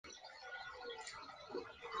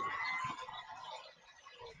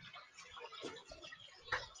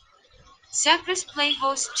Cyprus play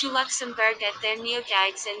host to Luxembourg at their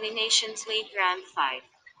Neogags in the Nations League Round 5.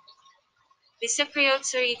 The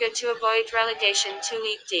Cypriots are eager to avoid relegation to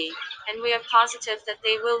League D, and we are positive that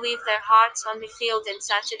they will leave their hearts on the field in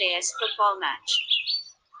Saturday's football match.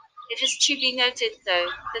 It is to be noted, though,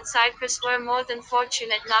 that Cyprus were more than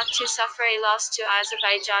fortunate not to suffer a loss to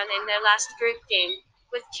Azerbaijan in their last group game,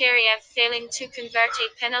 with Kyriev failing to convert a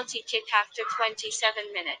penalty kick after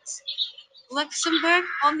 27 minutes. Luxembourg,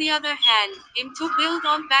 on the other hand, aim to build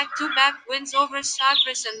on back-to-back wins over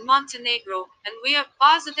Cyprus and Montenegro, and we are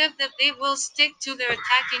positive that they will stick to their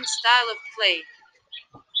attacking style of play.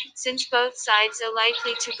 Since both sides are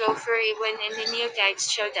likely to go for a win in the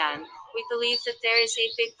Neogags showdown, we believe that there is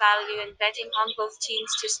a big value in betting on both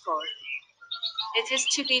teams to score. It is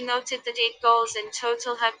to be noted that 8 goals in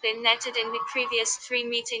total have been netted in the previous 3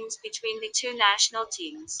 meetings between the two national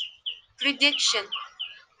teams. Prediction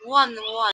 1-1.